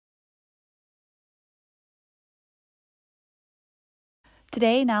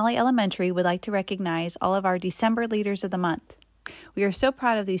Today, Nolly Elementary would like to recognize all of our December Leaders of the Month. We are so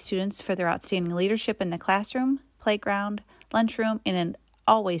proud of these students for their outstanding leadership in the classroom, playground, lunchroom, and in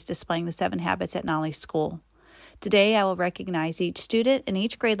always displaying the 7 habits at Nolly School. Today, I will recognize each student in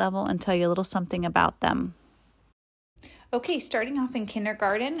each grade level and tell you a little something about them. Okay, starting off in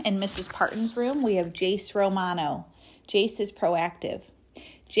kindergarten in Mrs. Parton's room, we have Jace Romano. Jace is proactive.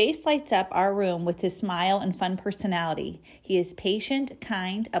 Jace lights up our room with his smile and fun personality. He is patient,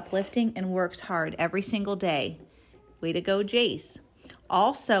 kind, uplifting, and works hard every single day. Way to go, Jace.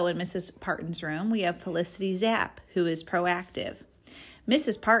 Also in Mrs. Parton's room, we have Felicity Zapp, who is proactive.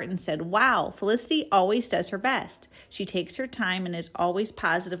 Mrs. Parton said, "Wow, Felicity always does her best. She takes her time and is always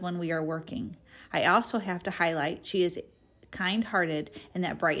positive when we are working. I also have to highlight she is kind-hearted and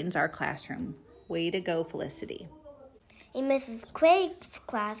that brightens our classroom." Way to go, Felicity. In Mrs. Craig's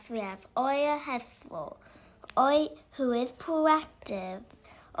class, we have Oya Hessler, who is proactive.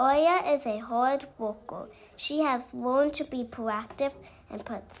 Oya is a hard worker. She has learned to be proactive and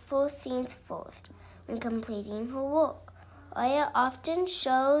puts first things first when completing her work. Oya often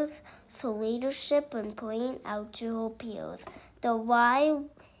shows her leadership when pointing out to her peers the why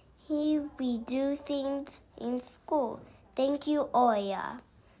we do things in school. Thank you, Oya.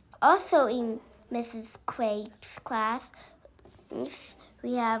 Also in Mrs. Craig's class,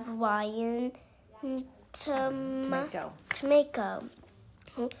 we have Ryan Tomeko,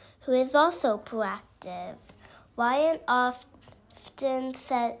 who is also proactive. Ryan often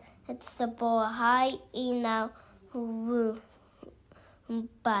sets the bar high in our room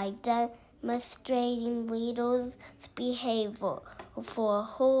by demonstrating leaders' behavior for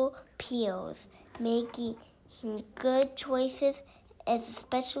her peers. Making good choices is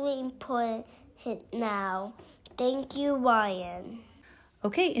especially important now. Thank you, Ryan.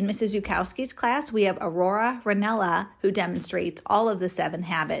 Okay, in Mrs. Zukowski's class, we have Aurora Ranella, who demonstrates all of the 7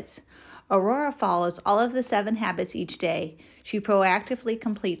 habits. Aurora follows all of the 7 habits each day. She proactively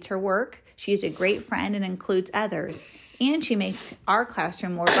completes her work. She is a great friend and includes others. And she makes our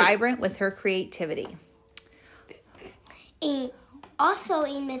classroom more vibrant with her creativity. Also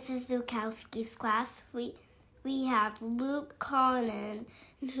in Mrs. Zukowski's class, we have Luke Conan,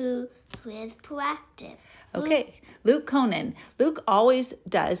 who is proactive. Okay, Luke Conan. Luke always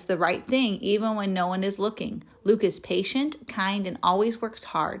does the right thing even when no one is looking. Luke is patient, kind, and always works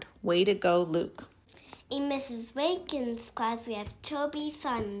hard. Way to go, Luke. In Mrs. Rankin's class, we have Toby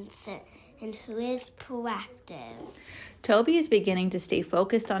Simonson, who is proactive. Toby is beginning to stay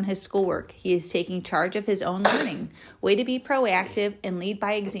focused on his schoolwork. He is taking charge of his own learning. Way to be proactive and lead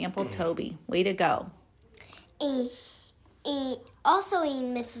by example, Toby. Way to go. Also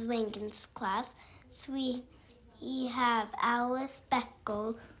in Mrs. Rankin's class, we have Alice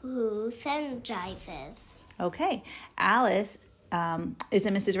Beckle, who synergizes. Okay, Alice is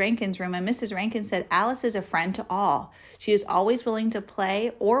in Mrs. Rankin's room, and Mrs. Rankin said Alice is a friend to all. She is always willing to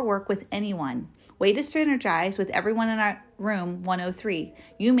play or work with anyone. Way to synergize with everyone in our room 103.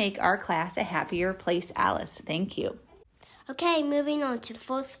 You make our class a happier place, Alice. Thank you. Okay, moving on to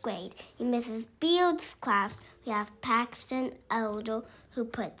 4th grade. In Mrs. Beard's class, we have Paxton Elder, who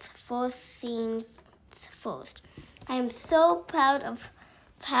puts first things first. I am so proud of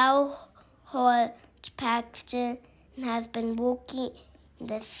how hard Paxton has been working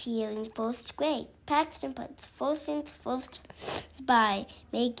this year in 1st grade. Paxton puts first things first by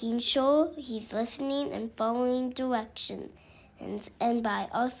making sure he's listening and following directions, and by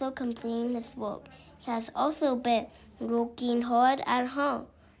also completing his work. He has also been working hard at home,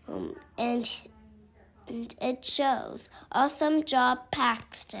 and it shows. Awesome job,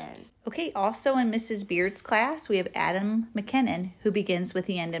 Paxton. Okay, also in Mrs. Beard's class, we have Adam McKinnon, who begins with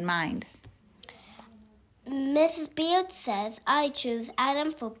the end in mind. Mrs. Beard says, I choose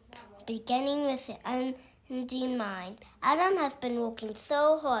Adam for beginning with the end in mind. Adam has been working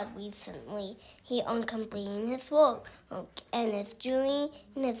so hard recently on completing his work and is doing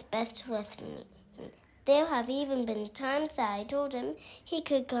his best listening. There have even been times that I told him he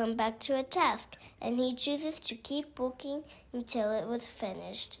could come back to a task, and he chooses to keep working until it was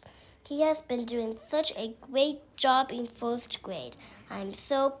finished. He has been doing such a great job in 1st grade. I'm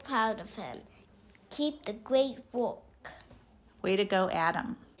so proud of him. Keep the great work. Way to go,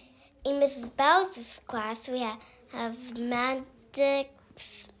 Adam. In Mrs. Bowles' class, we have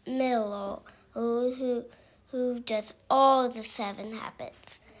Maddox Miller, who does all the 7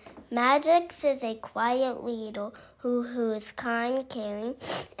 habits. Maddox is a quiet leader who is kind, caring,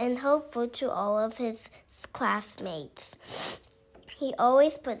 and helpful to all of his classmates. He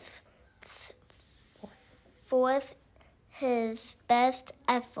always puts forth his best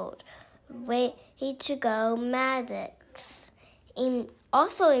effort. Way to go, Maddox. In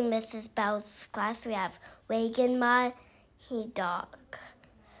Also in Mrs. Bell's class, we have Reagan, my dog,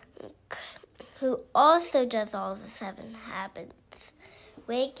 who also does all the 7 habits.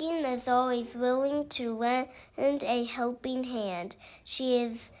 Reagan is always willing to lend a helping hand. She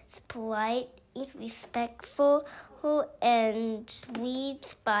is polite, respectful, and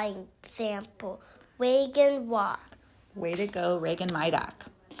leads by example. Reagan Watt. Way to go, Reagan Mydock.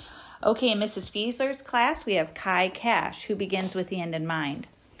 Okay, in Mrs. Fiesler's class, we have Kai Cash, who begins with the end in mind.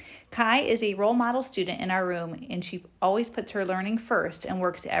 Kai is a role model student in our room, and she always puts her learning first and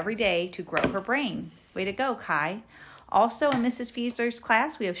works every day to grow her brain. Way to go, Kai. Also, in Mrs. Fiesler's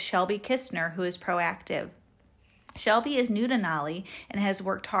class, we have Shelby Kistner, who is proactive. Shelby is new to Nolly and has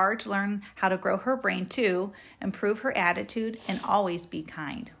worked hard to learn how to grow her brain too, improve her attitude, and always be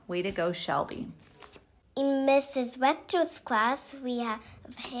kind. Way to go, Shelby. In Mrs. Rector's class, we have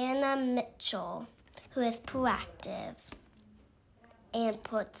Hannah Mitchell, who is proactive and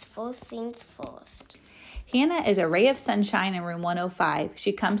puts first things first. Hannah is a ray of sunshine in room 105.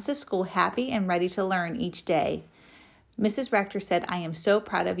 She comes to school happy and ready to learn each day. Mrs. Rector said, "I am so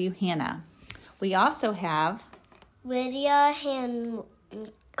proud of you, Hannah." We also have Lydia Hancock.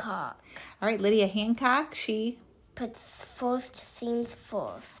 All right, Lydia Hancock, she puts first things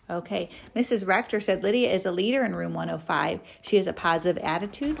first. Okay, Mrs. Rector said Lydia is a leader in room 105. She has a positive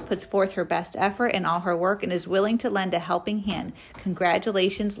attitude, puts forth her best effort in all her work, and is willing to lend a helping hand.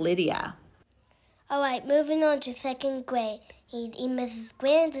 Congratulations, Lydia. All right, moving on to 2nd grade. In Mrs.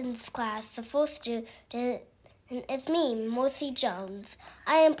 Grandin's class, the first student is me, Mercy Jones.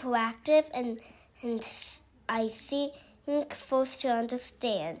 I am proactive and I seek first to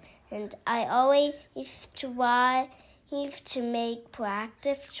understand, and I always strive to make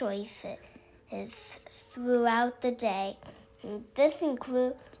proactive choices throughout the day. And this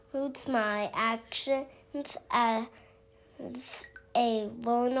includes my actions as a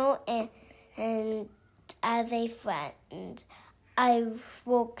learner and as a friend. I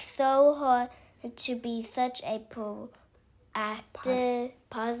work so hard to be such a proactive,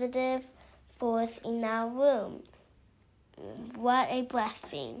 positive force in our room. What a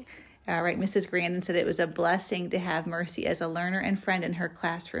blessing. All right, Mrs. Grandin said it was a blessing to have Mercy as a learner and friend in her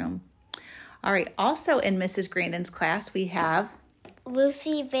classroom. All right, also in Mrs. Grandin's class, we have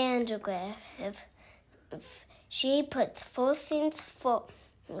Lucy Vandergriff. She puts first things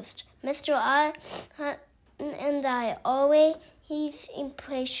first. Mr. I and I always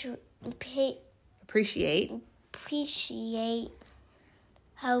appreciate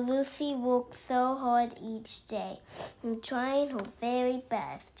how Lucy works so hard each day and trying her very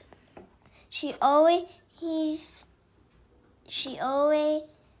best. She is always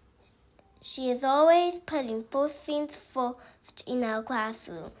putting first things first in our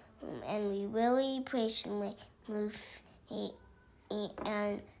classroom, and we really appreciate Lucy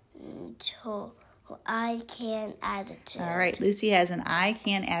and her I can attitude. All right, Lucy has an I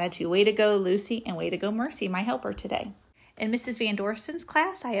can attitude. Way to go, Lucy, and way to go, Mercy, my helper today. In Mrs. Van Dorsen's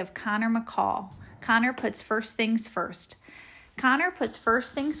class, I have Connor McCall. Connor puts first things first. Connor puts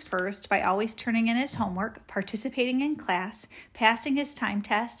first things first by always turning in his homework, participating in class, passing his time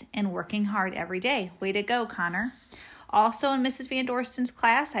test, and working hard every day. Way to go, Connor. Also in Mrs. Van Dorsen's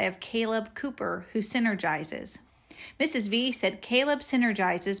class, I have Caleb Cooper, who synergizes. Mrs. V said Caleb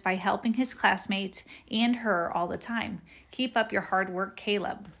synergizes by helping his classmates and her all the time. Keep up your hard work,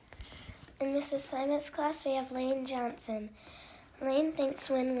 Caleb. In Mrs. Simon's class, we have Lane Johnson. Lane thinks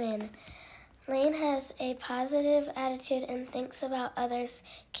win-win. Lane has a positive attitude and thinks about others.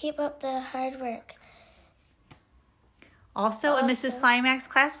 Keep up the hard work. Also in Mrs. Slimack's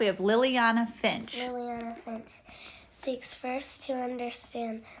class, we have Liliana Finch. Liliana Finch seeks first to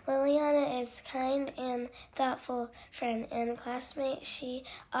understand. Liliana is kind and thoughtful friend and classmate. She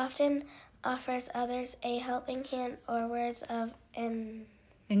often offers others a helping hand or words of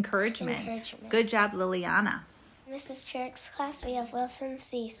encouragement. Good job, Liliana. In Mrs. Cherrick's class, we have Wilson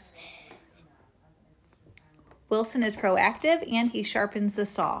Cease. Wilson is proactive and he sharpens the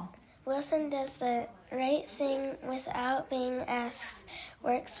saw. Wilson does the right thing without being asked,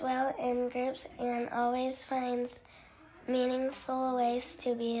 works well in groups, and always finds meaningful ways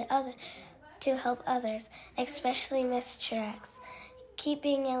to help others, especially Miss Truax. Keep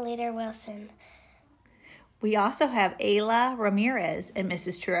being a leader, Wilson. We also have Ayla Ramirez in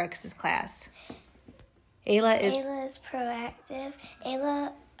Mrs. Truax's class. Ayla is proactive.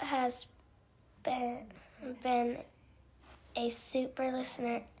 Ayla has been a super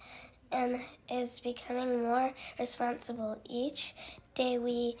listener and is becoming more responsible. Each day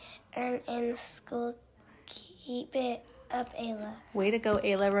we earn in school. Keep it up, Ayla. Way to go,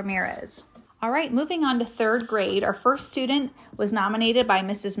 Ayla Ramirez. All right, moving on to third grade, our first student was nominated by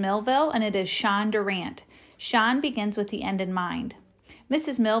Mrs. Millville, and it is Sean Durant. Sean begins with the end in mind.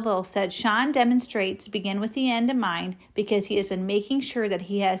 Mrs. Millville said Sean demonstrates begin with the end in mind because he has been making sure that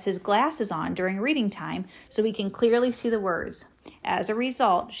he has his glasses on during reading time so he can clearly see the words. As a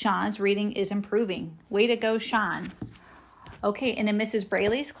result, Sean's reading is improving. Way to go, Sean. Okay, and in Mrs.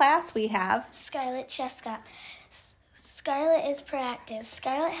 Braley's class, we have Scarlett Chescott. Scarlett is proactive.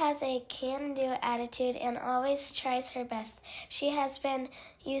 Scarlett has a can-do attitude and always tries her best. She has been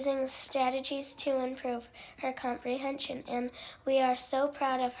using strategies to improve her comprehension, and we are so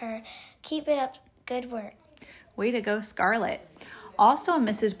proud of her. Keep it up. Good work. Way to go, Scarlett. Also in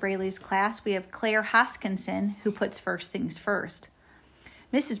Mrs. Braley's class, we have Claire Hoskinson, who puts first things first.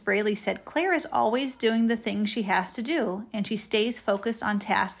 Mrs. Braley said Claire is always doing the things she has to do, and she stays focused on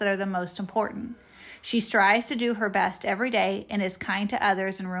tasks that are the most important. She strives to do her best every day and is kind to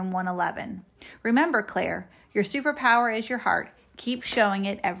others in room 111. Remember, Claire, your superpower is your heart. Keep showing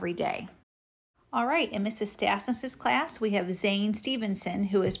it every day. All right, in Mrs. Stasnis's class, we have Zane Stevenson,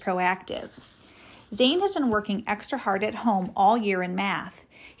 who is proactive. Zane has been working extra hard at home all year in math.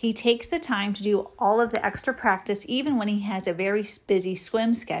 He takes the time to do all of the extra practice even when he has a very busy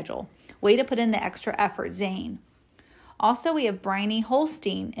swim schedule. Way to put in the extra effort, Zane. Also, we have Bryony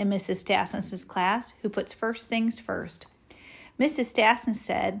Holstein in Mrs. Stasnis's class, who puts first things first. Mrs. Stasnis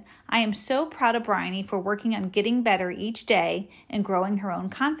said, I am so proud of Bryony for working on getting better each day and growing her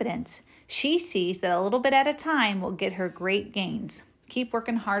own confidence. She sees that a little bit at a time will get her great gains. Keep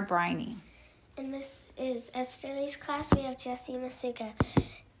working hard, Bryony. In Mrs. Esterly's class, we have Jesse Masuka.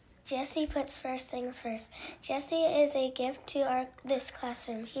 Jesse puts first things first. Jesse is a gift to this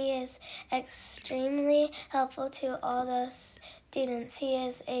classroom. He is extremely helpful to all the students. He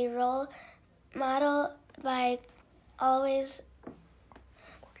is a role model by always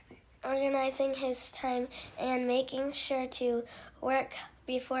organizing his time and making sure to work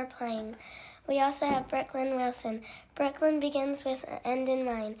before playing. We also have Brooklyn Wilson. Brooklyn begins with an end in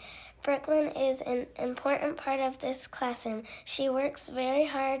mind. Brooklyn is an important part of this classroom. She works very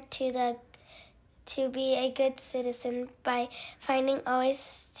hard to be a good citizen by finding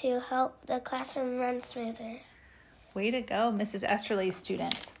ways to help the classroom run smoother. Way to go, Mrs. Esterly's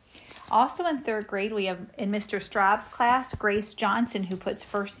students. Also in third grade, we have in Mr. Straub's class, Grace Johnson, who puts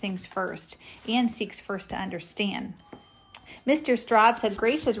first things first and seeks first to understand. Mr. Straub said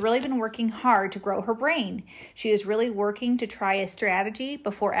Grace has really been working hard to grow her brain. She is really working to try a strategy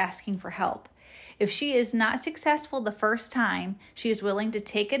before asking for help. If she is not successful the first time, she is willing to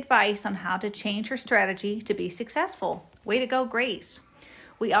take advice on how to change her strategy to be successful. Way to go, Grace.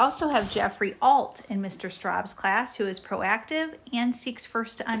 We also have Jeffrey Alt in Mr. Straub's class, who is proactive and seeks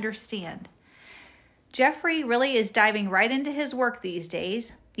first to understand. Jeffrey really is diving right into his work these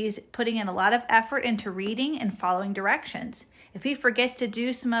days. He's putting in a lot of effort into reading and following directions. If he forgets to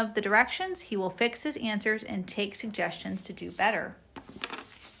do some of the directions, he will fix his answers and take suggestions to do better.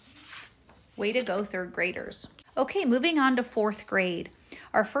 Way to go, third graders. Okay, moving on to fourth grade.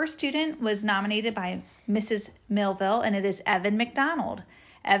 Our first student was nominated by Mrs. Millville, and it is Evan McDonald.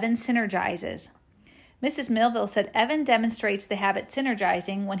 Evan synergizes. Mrs. Millville said Evan demonstrates the habit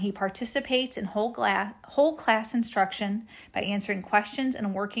synergizing when he participates in whole class instruction by answering questions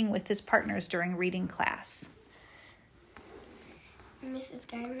and working with his partners during reading class. In Mrs.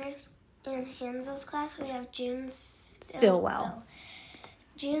 Gardner's and Hansel's class, we have June Stillwell.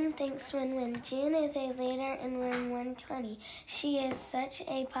 June thinks win-win. June is a leader in room 120. She is such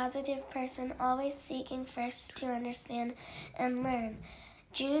a positive person, always seeking first to understand and learn.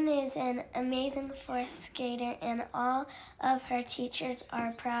 June is an amazing fourth grader, and all of her teachers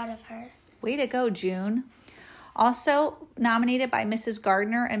are proud of her. Way to go, June. Also nominated by Mrs.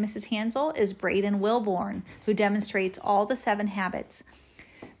 Gardner and Mrs. Hansel is Braden Wilborn, who demonstrates all the 7 habits.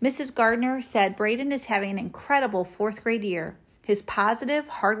 Mrs. Gardner said Braden is having an incredible fourth grade year. His positive,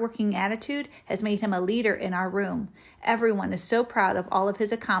 hardworking attitude has made him a leader in our room. Everyone is so proud of all of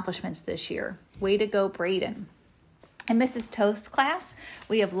his accomplishments this year. Way to go, Braden. In Mrs. Toth's class,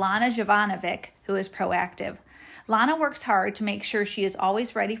 we have Lana Jovanovic, who is proactive. Lana works hard to make sure she is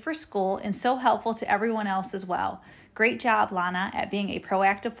always ready for school and so helpful to everyone else as well. Great job, Lana, at being a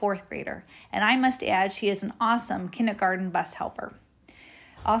proactive fourth grader. And I must add, she is an awesome kindergarten bus helper.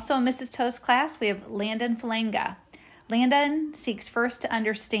 Also in Mrs. Toth's class, we have Landon Falanga. Landon seeks first to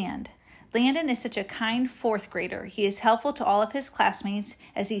understand. Landon is such a kind fourth grader. He is helpful to all of his classmates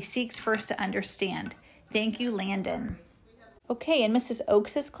as he seeks first to understand. Thank you, Landon. Okay, in Mrs.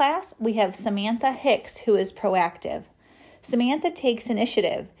 Oakes' class, we have Samantha Hicks, who is proactive. Samantha takes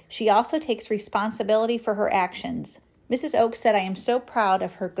initiative. She also takes responsibility for her actions. Mrs. Oakes said, I am so proud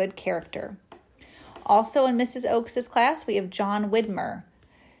of her good character. Also in Mrs. Oaks' class, we have John Widmer.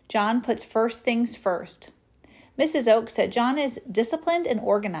 John puts first things first. Mrs. Oaks said John is disciplined and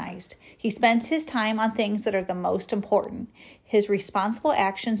organized. He spends his time on things that are the most important. His responsible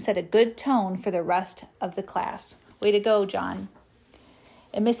actions set a good tone for the rest of the class. Way to go, John.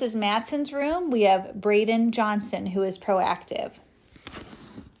 In Mrs. Matson's room, we have Braden Johnson, who is proactive.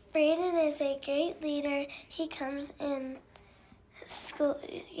 Braden is a great leader. He comes to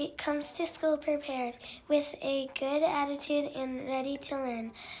school prepared with a good attitude and ready to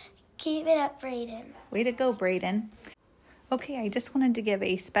learn. Keep it up, Braden. Way to go, Braden. Okay, I just wanted to give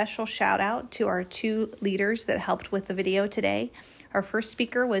a special shout out to our 2 leaders that helped with the video today. Our first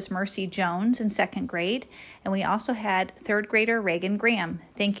speaker was Mercy Jones in 2nd grade, and we also had 3rd grader Reagan Graham.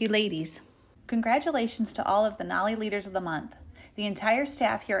 Thank you, ladies. Congratulations to all of the Nolly Leaders of the Month. The entire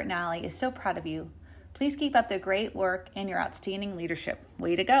staff here at Nolly is so proud of you. Please keep up the great work and your outstanding leadership.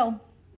 Way to go.